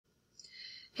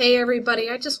Hey everybody,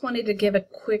 I just wanted to give a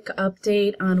quick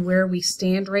update on where we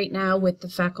stand right now with the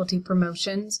faculty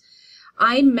promotions.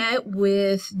 I met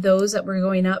with those that were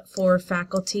going up for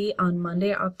faculty on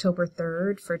Monday, October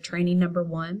 3rd for training number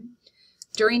 1.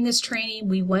 During this training,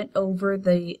 we went over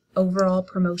the overall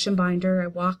promotion binder. I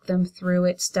walked them through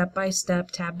it step by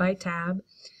step, tab by tab.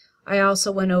 I also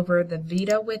went over the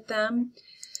VETA with them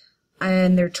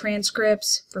and their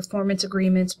transcripts, performance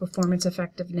agreements, performance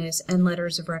effectiveness, and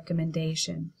letters of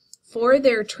recommendation. For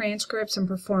their transcripts and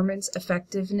performance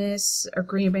effectiveness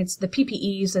agreements, the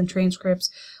PPEs and transcripts,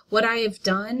 what I have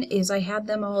done is I had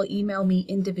them all email me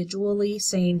individually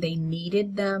saying they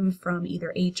needed them from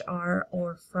either HR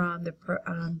or from the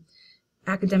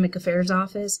Academic Affairs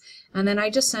Office, and then I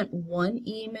just sent one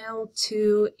email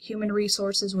to Human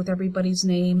Resources with everybody's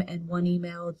name and one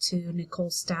email to Nicole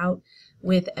Stout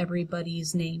with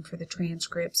everybody's name for the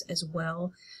transcripts as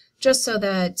well, just so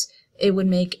that it would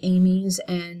make Amy's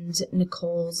and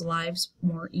Nicole's lives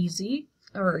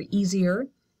easier.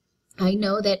 I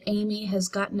know that Amy has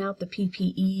gotten out the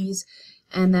PPEs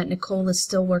and that Nicole is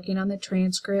still working on the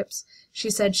transcripts. She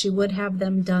said she would have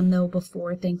them done though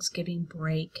before Thanksgiving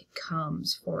break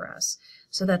comes for us,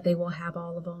 so that they will have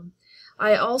all of them.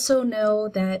 I also know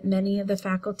that many of the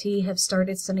faculty have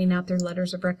started sending out their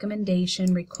letters of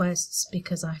recommendation requests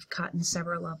because I've gotten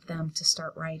several of them to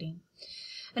start writing.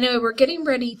 Anyway, we're getting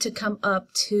ready to come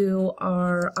up to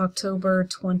our October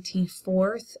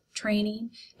 24th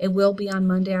training. It will be on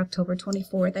Monday, October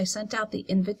 24th. I sent out the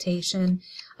invitation.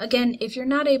 Again, if you're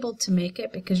not able to make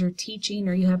it because you're teaching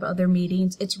or you have other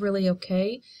meetings, it's really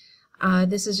okay.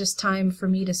 This is just time for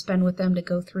me to spend with them to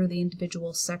go through the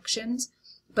individual sections.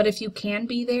 But if you can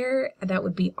be there, that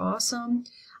would be awesome.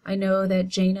 I know that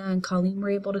Jana and Colleen were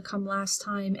able to come last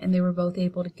time, and they were both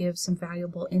able to give some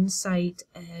valuable insight,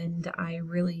 and I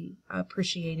really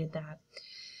appreciated that.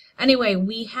 Anyway,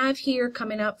 we have here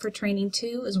coming up for training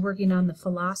 2 is working on the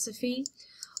philosophy,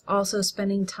 also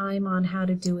spending time on how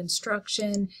to do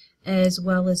instruction, as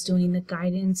well as doing the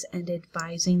guidance and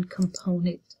advising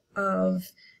component of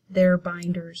their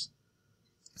binders.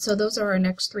 So those are our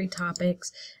next 3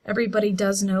 topics. Everybody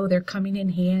does know they're coming in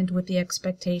hand with the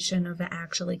expectation of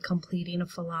actually completing a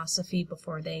philosophy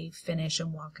before they finish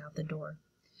and walk out the door.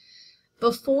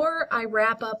 Before I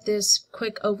wrap up this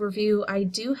quick overview, I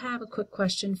do have a quick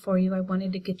question for you. I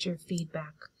wanted to get your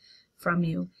feedback from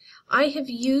you. I have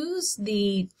used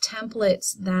the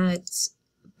templates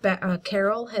that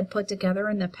Carol had put together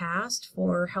in the past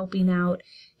for helping out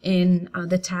in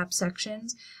the TAP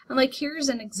sections. And like here's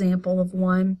an example of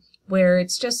one where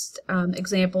it's just,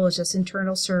 example is just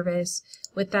internal service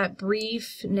with that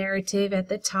brief narrative at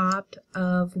the top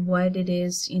of what it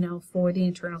is, for the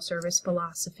internal service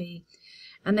philosophy.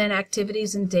 And then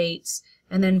activities and dates,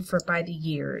 and then by the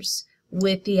years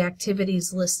with the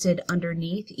activities listed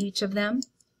underneath each of them.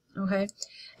 Okay.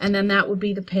 And then that would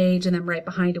be the page, and then right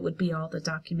behind it would be all the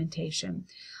documentation.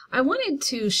 I wanted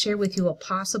to share with you a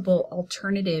possible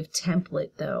alternative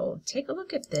template, though. Take a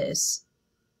look at this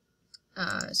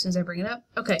as soon as I bring it up.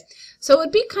 Okay, so it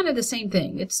would be kind of the same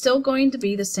thing. It's still going to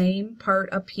be the same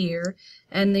part up here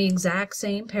and the exact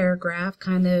same paragraph,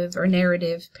 or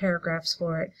narrative paragraphs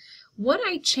for it. What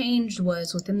I changed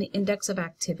was within the index of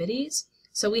activities.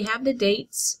 So we have the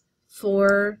dates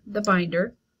for the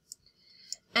binder.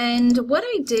 And what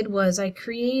I did was I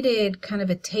created kind of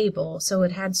a table, so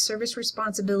it had service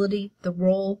responsibility, the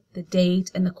role, the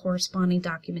date, and the corresponding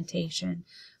documentation.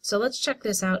 So let's check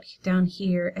this out down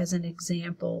here as an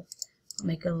example. I'll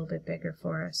make it a little bit bigger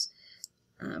for us.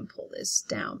 Pull this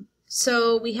down.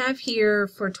 So we have here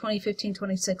for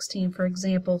 2015-2016, for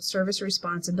example, service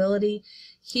responsibility.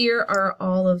 Here are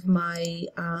all of my,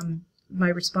 my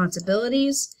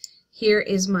responsibilities. Here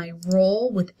is my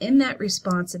role within that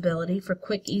responsibility for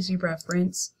quick, easy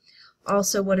reference.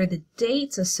 Also, what are the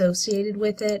dates associated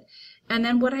with it? And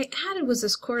then what I added was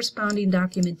this corresponding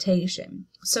documentation.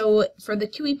 So for the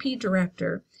QEP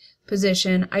director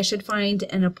position, I should find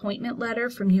an appointment letter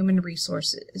from Human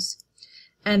Resources.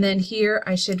 And then here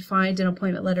I should find an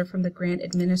appointment letter from the grant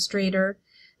administrator.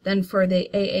 Then for the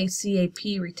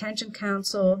AACAP Retention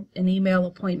Council, an email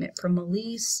appointment from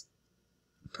Elise.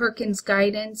 Perkins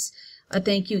Guidance, a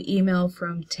thank you email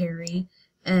from Terry,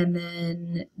 and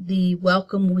then the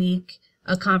Welcome Week,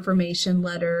 a confirmation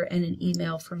letter, and an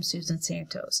email from Susan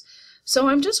Santos. So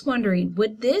I'm just wondering,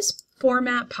 would this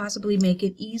format possibly make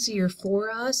it easier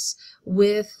for us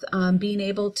with being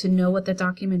able to know what the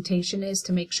documentation is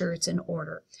to make sure it's in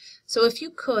order? So if you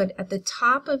could, at the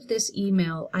top of this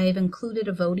email, I have included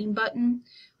a voting button.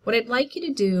 What I'd like you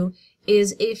to do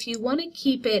is if you want to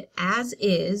keep it as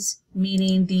is,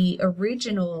 meaning the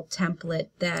original template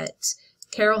that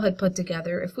Carol had put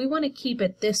together. If we want to keep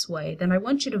it this way, then I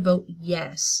want you to vote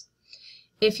yes.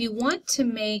 If you want to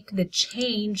make the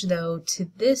change, though,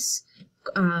 to this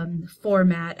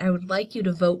format, I would like you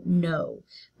to vote no.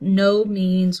 No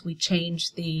means we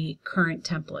change the current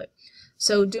template.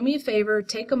 So do me a favor,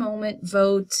 take a moment,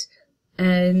 vote,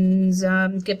 and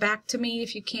get back to me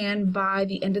if you can by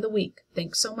the end of the week.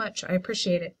 Thanks so much. I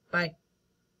appreciate it. Bye.